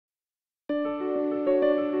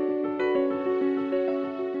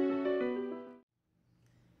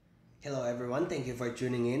Hello everyone, thank you for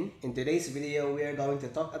tuning in. In today's video, we are going to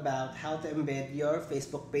talk about how to embed your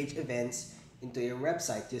Facebook page events into your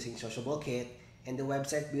website using SociableKIT and the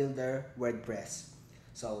website builder WordPress.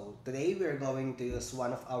 So today we are going to use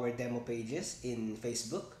one of our demo pages in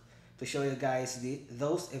Facebook to show you guys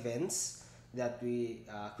those events that we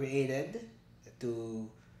created to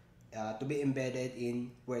be embedded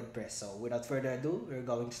in WordPress. So without further ado, we're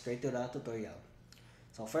going straight to the tutorial.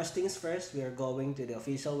 So first things first, we are going to the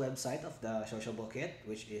official website of the SociableKIT,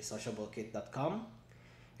 which is sociablekit.com.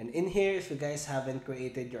 And in here, if you guys haven't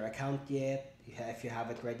created your account yet, if you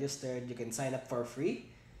haven't registered, you can sign up for free.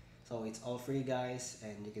 So it's all free, guys,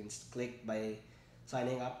 and you can click by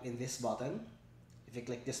signing up in this button. If you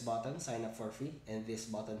click this button, sign up for free, and this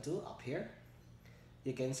button too up here,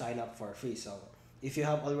 you can sign up for free. So if you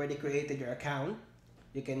have already created your account,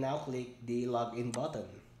 you can now click the login button,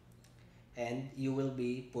 and you will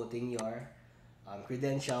be putting your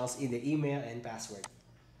credentials in the email and password.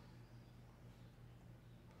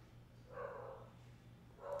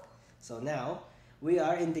 So now we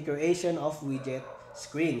are in the creation of widget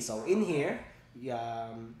screen. So in here,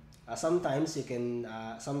 sometimes you can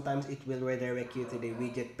sometimes it will redirect you to the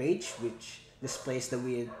widget page, which displays the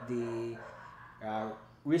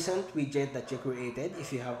recent widget that you created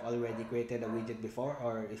if you have already created a widget before,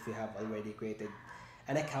 or if you have already created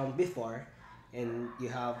an account before and you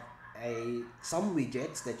have some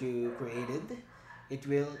widgets that you created. It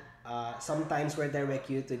will sometimes redirect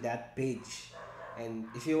you to that page. And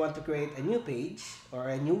if you want to create a new page or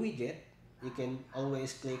a new widget, you can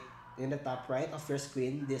always click in the top right of your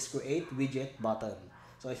screen this create widget button.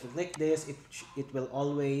 So if you click this, it will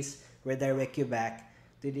always redirect you back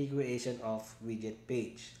to the creation of widget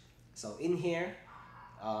page. So in here,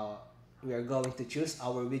 we are going to choose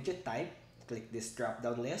our widget type. Click this drop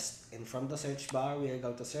down list, and from the search bar we are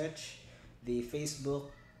going to search the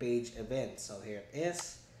Facebook page event. So here it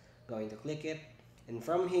is, going to click it, and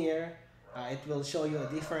from here it will show you a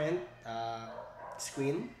different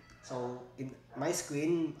screen. So in my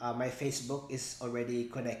screen, my Facebook is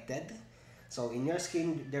already connected. So in your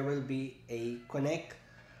screen there will be a connect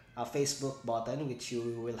a Facebook button, which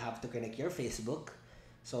you will have to connect your Facebook.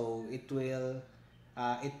 So it will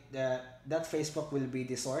that Facebook will be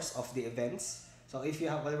the source of the events. So if you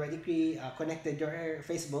have already connected your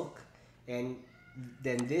Facebook, and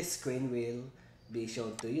then this screen will be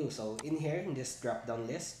shown to you. So in here, in this drop down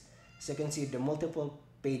list, so you can see the multiple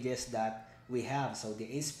pages that we have. So the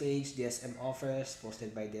ACE page, DSM offers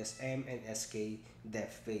posted by DSM, and SK Dev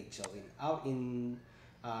page. So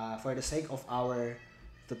for the sake of our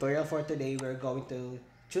tutorial for today, we're going to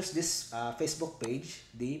choose this Facebook page,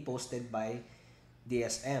 the posted by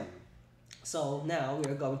DSM. So now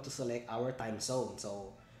we are going to select our time zone.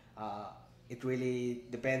 So it really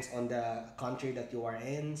depends on the country that you are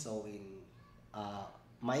in. So in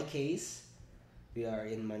my case, we are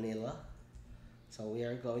in Manila. So we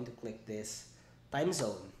are going to click this time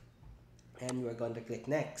zone, and we're going to click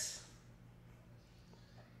next.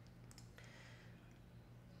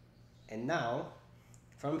 And now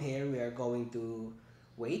from here we are going to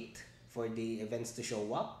wait for the events to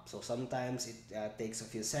show up. So sometimes it takes a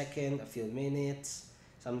few seconds, a few minutes.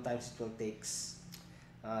 Sometimes it will take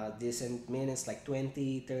decent minutes, like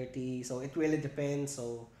 20, 30. So it really depends.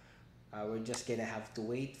 So we're just gonna have to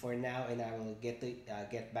wait for now, and I will get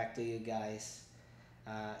back to you guys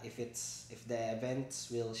if the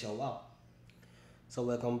events will show up. So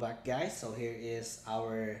welcome back, guys. So here is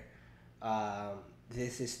our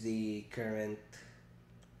this is the current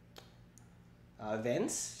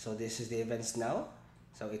events. So this is the events now.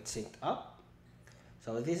 So it's synced up.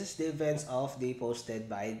 So this is the events of the posted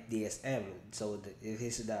by DSM. So this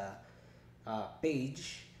is the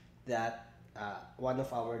page that one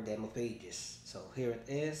of our demo pages. So here it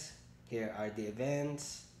is. Here are the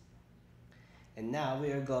events. And now we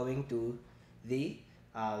are going to the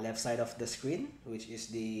left side of the screen, which is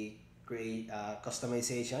the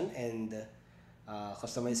customization and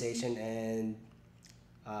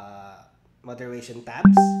moderation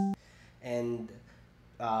tabs. And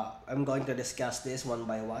I'm going to discuss this one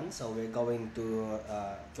by one. So we're going to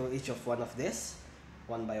through each of one of this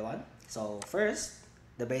one by one. So first,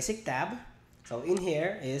 the basic tab. So in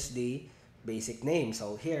here is the basic name.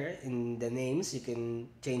 So here in the names, you can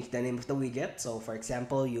change the name of the widget. So for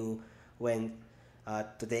example, you went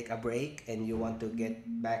to take a break and you want to get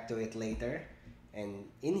back to it later, and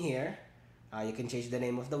in here you can change the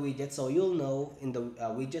name of the widget, so you'll know in the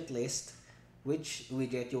widget list which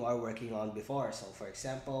widget you are working on before. So for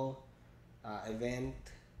example, event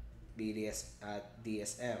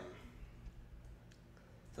DSM.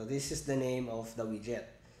 So this is the name of the widget.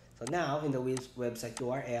 So now in the website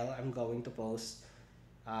URL, I'm going to post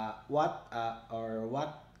what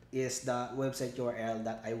is the website URL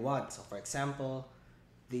that I want. So for example,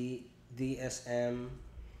 the dsmevents.com.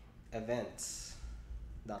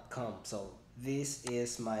 So this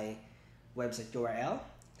is my website URL.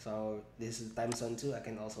 So this is time zone 2. I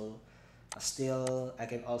can also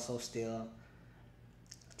still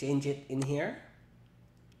change it in here,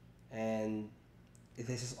 and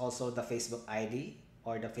this is also the Facebook ID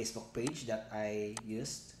or the Facebook page that I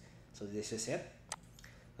used. So this is it.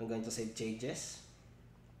 I'm going to save changes.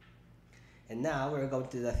 And now we're going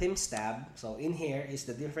to the themes tab. So in here is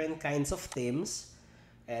the different kinds of themes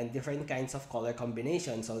and different kinds of color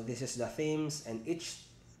combinations. So this is the themes, and each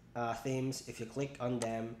themes, if you click on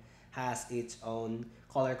them, has its own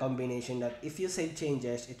color combination that if you save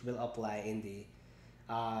changes, it will apply in the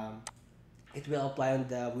on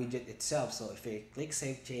the widget itself. So if you click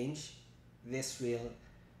save change, this will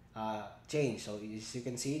change. So as you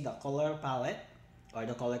can see, the color palette or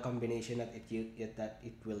the color combination that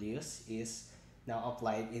it will use is now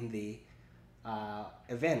applied in the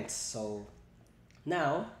events. So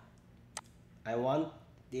now I want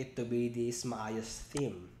it to be this Maayos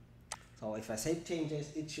theme. So if I save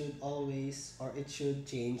changes, it should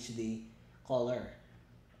change the color.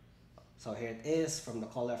 So here it is, from the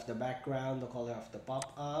color of the background, the color of the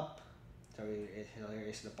pop-up. So here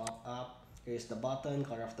is the pop-up. Here's the button,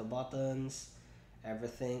 color of the buttons.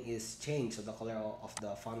 Everything is changed. So the color of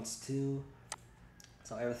the fonts too.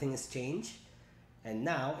 So everything is changed. And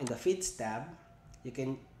now in the feeds tab, you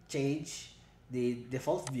can change the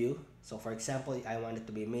default view. So for example, I want it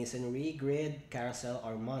to be masonry, grid, carousel,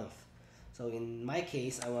 or month. So in my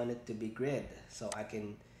case, I want it to be grid. So I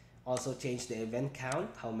can also change the event count,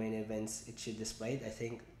 how many events it should display. I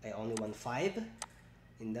think I only want 5.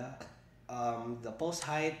 In the post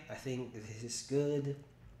height, I think this is good.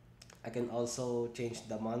 I can also change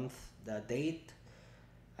the month, the date.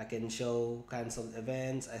 I can show canceled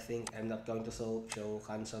events. I think I'm not going to show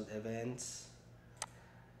canceled events.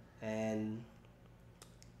 And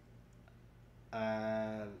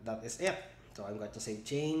that is it. So I'm going to save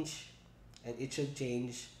change, and it should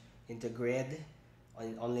change into grid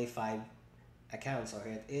on only 5 accounts. So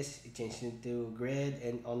here it is, it changed into grid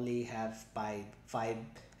and only have 5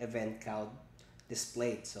 event count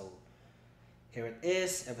displayed. So here it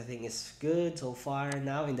is, everything is good so far.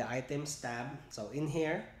 Now in the items tab, so in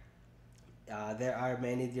here there are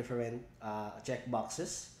many different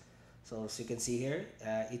checkboxes. So as you can see here,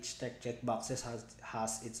 each checkboxes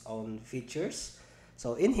has its own features.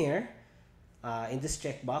 So in here, in this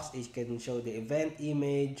checkbox, you can show the event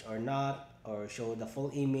image or not, or show the full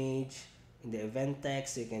image. In the event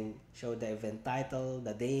text, you can show the event title,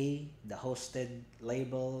 the day, the hosted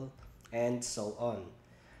label, and so on.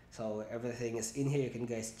 So everything is in here. You can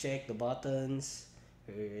guys check the buttons.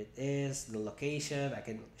 Here it is, the location. I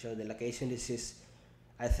can show the location. This is,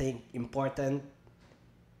 I think, important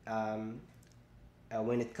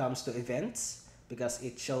when it comes to events, because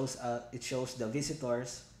it shows the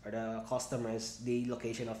visitors or the customers the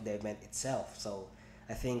location of the event itself. So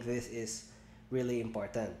I think this is really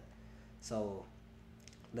important. So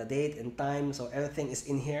the date and time, so everything is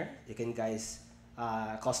in here. You can guys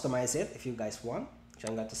customize it if you guys want. So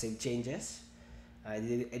I'm going to save changes. I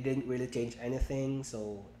didn't really change anything,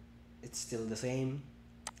 so it's still the same.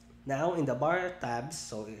 Now in the bar tabs,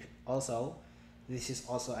 so also this is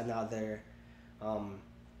also another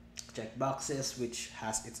checkboxes which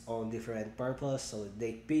has its own different purpose. So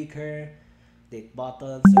date picker, date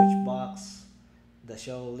button, search box, the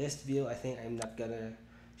show list view. I think I'm not gonna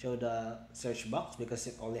show the search box because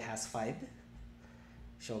it only has 5.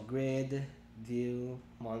 Show grid, view,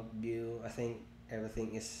 month view. I think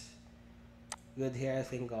everything is good here. I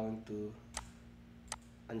think I'm going to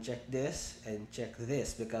uncheck this and check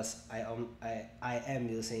this because I am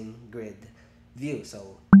using grid view.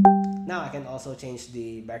 So now I can also change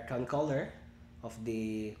the background color of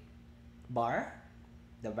the bar,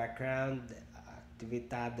 the background, the activity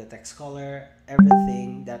tab, the text color.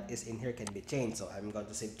 Everything that is in here can be changed. So I'm going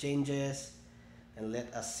to save changes and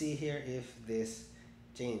let us see here if this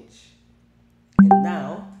change. And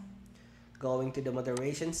now going to the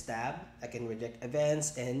moderations tab, I can reject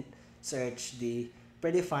events and search the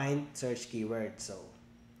predefined search keyword. So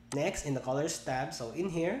next in the colors tab, so in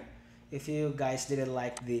here, if you guys didn't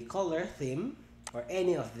like the color theme or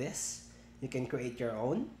any of this, you can create your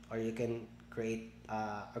own, or you can create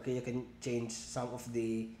you can change some of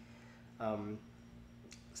the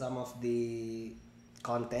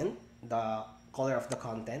content, the color of the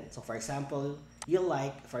content. So for example, you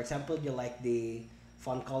like the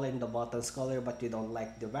font color and the buttons color, but you don't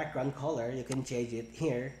like the background color. You can change it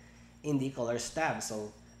here in the colors tab.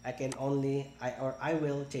 So I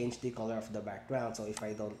will change the color of the background. So if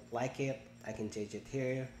I don't like it, I can change it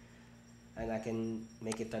here, and I can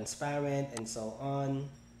make it transparent and so on.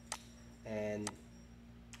 And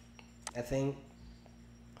I think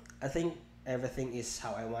I think everything is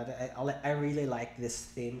how I want it. I really like this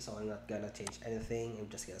theme, so I'm not gonna change anything. I'm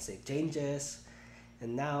just gonna save changes.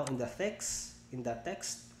 And now in the text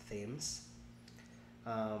themes,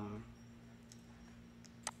 um,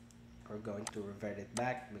 we're going to revert it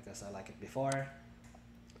back because I like it before.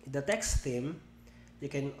 The text theme, you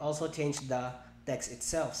can also change the text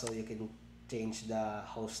itself. So you can change the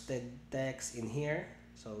hosted text in here.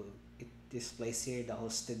 So it displays here the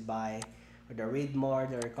hosted by, or the read more,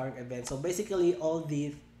 the recurring event. So basically all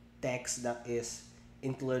the text that is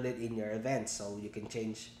included in your event. So you can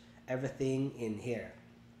change everything in here.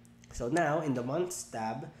 So now in the months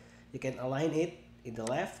tab, you can align it in the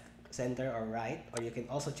left, center, or right, or you can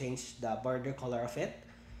also change the border color of it,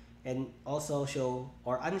 and also show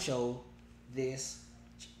or unshow these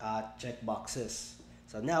check boxes.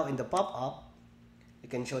 So now in the pop-up, you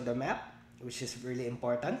can show the map, which is really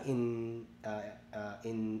important in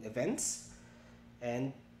events,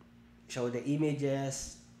 and show the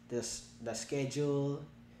images, the schedule,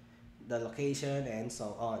 the location, and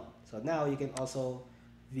so on. So now you can also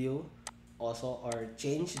view or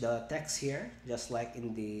change the text here, just like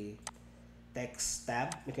in the text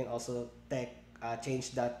tab. You can also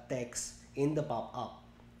change that text in the pop-up.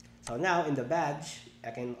 So now in the badge, I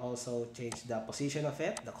can also change the position of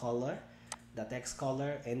it, the color, the text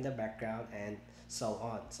color, and the background, and so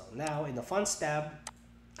on. So now in the fonts tab,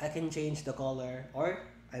 I can change the color,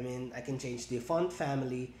 I can change the font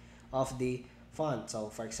family of the font. So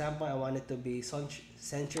for example, I want it to be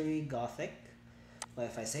Century Gothic. But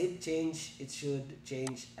if I save change, it should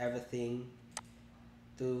change everything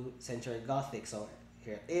to Century Gothic. So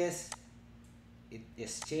here it is. It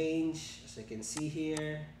is changed, as you can see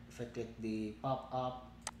here. If I click the pop-up,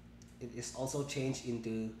 it is also changed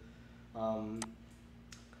into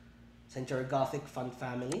Century Gothic font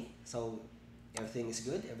family. So everything is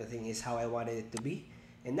good, everything is how I wanted it to be.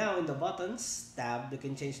 And now in the buttons tab, you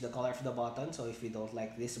can change the color of the button. So if you don't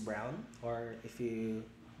like this brown, or if you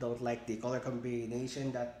don't like the color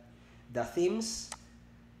combination that the themes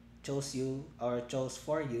chose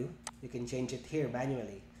for you, you can change it here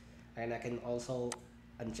manually. And I can also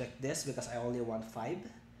uncheck this because I only want 5,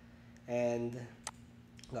 and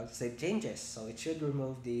go to save changes. So it should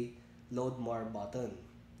remove the load more button.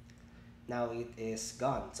 Now it is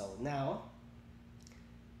gone. So now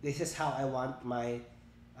this is how I want my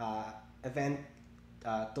event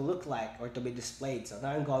to look like, or to be displayed. So now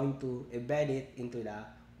I'm going to embed it into the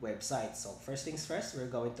website. So first things first, we're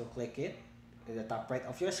going to click it in the top right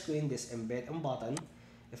of your screen, this embed on button.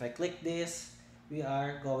 If I click this, we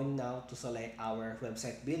are going now to select our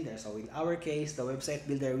website builder. So in our case, the website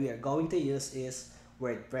builder we are going to use is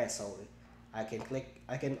WordPress. So I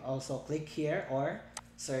can also click here or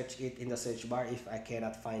search it in the search bar if I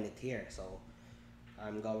cannot find it here. So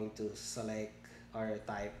I'm going to select or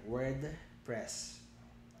type WordPress.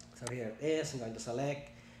 So here it is. I'm going to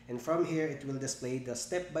select, and from here it will display the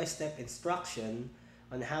step-by-step instruction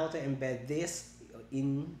on how to embed this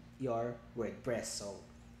in your WordPress. So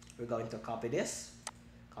we're going to copy this,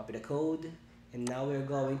 copy the code, and now we're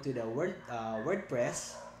going to the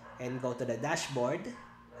WordPress and go to the dashboard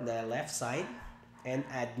on the left side and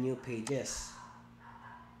add new pages.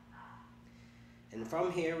 And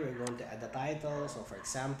from here, we're going to add the title. So for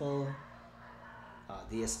example,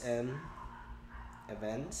 DSM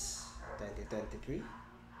Events 2023.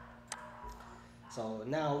 So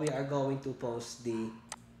now we are going to post the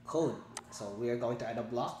code. So we are going to add a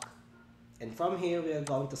block. And from here, we are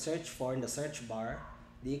going to search for, in the search bar,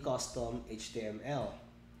 the custom HTML.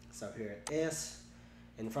 So here it is.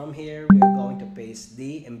 And from here, we are going to paste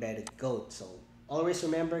the embedded code. So always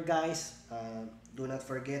remember, guys, do not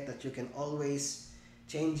forget that you can always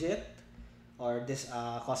change it or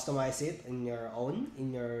customize it in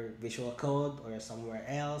your Visual Code or somewhere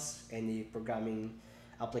else, any programming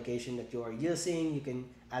application that you are using. You can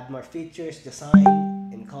add more features, design,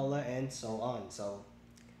 and color, and so on. So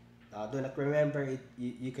do not remember it.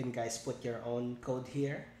 You can guys put your own code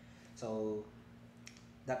here. So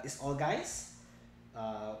that is all, guys.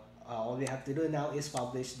 All we have to do now is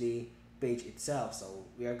publish the page itself. So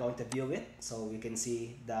we are going to view it so we can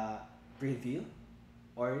see the preview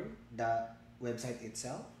or the website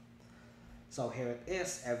itself. So here it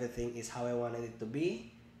is. Everything is how I wanted it to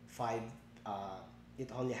be. It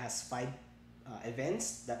only has 5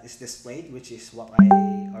 events that is displayed, which is what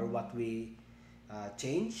we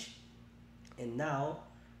change. And now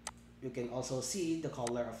you can also see the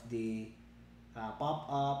color of the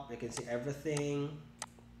pop-up. You can see everything.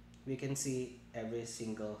 We can see every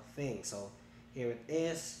single thing. So here it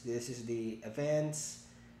is. This is the events.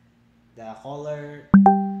 The color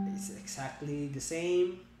is exactly the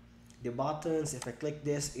same. The buttons, if I click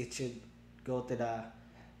this, it should go to the,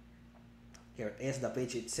 here it is, the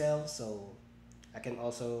page itself. So I can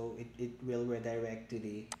also, it will redirect to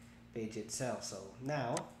the page itself. So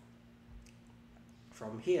now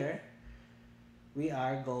from here we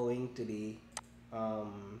are going to the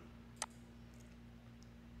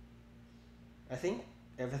I think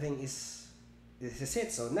everything is, this is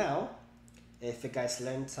it. So now if you guys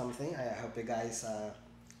learned something, I hope you guys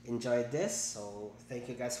enjoyed this. So thank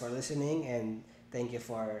you guys for listening, and thank you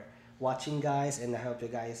for watching, guys. And I hope you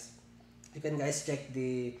guys, you can guys check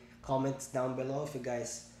the comments down below if you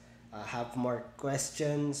guys have more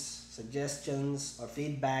questions, suggestions, or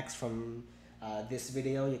feedbacks from this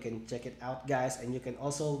video. You can check it out, guys, and you can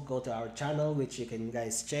also go to our channel, which you can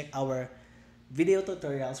guys check our video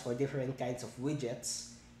tutorials for different kinds of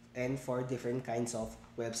widgets and for different kinds of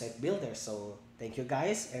website builders. So thank you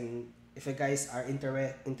guys, and if you guys are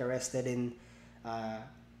interested in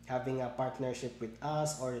having a partnership with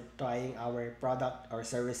us or trying our product or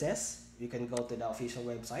services, you can go to the official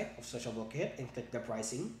website of SociableKIT and click the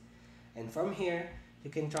pricing, and from here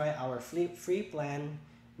you can try our free plan,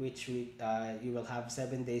 which you will have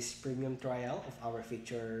 7 days premium trial of our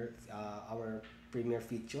our premier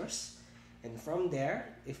features. And from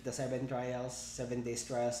there, if the 7 days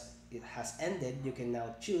trials it has ended, you can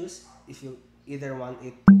now choose if you either want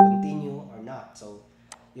it to continue or not. So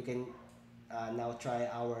you can now try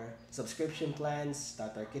our subscription plans,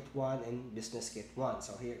 Starter Kit 1 and Business Kit 1.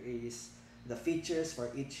 So here is the features for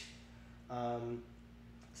each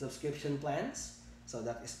subscription plans. So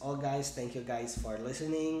that is all, guys. Thank you guys for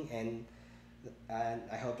listening, and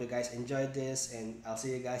I hope you guys enjoyed this, and I'll see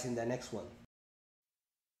you guys in the next one.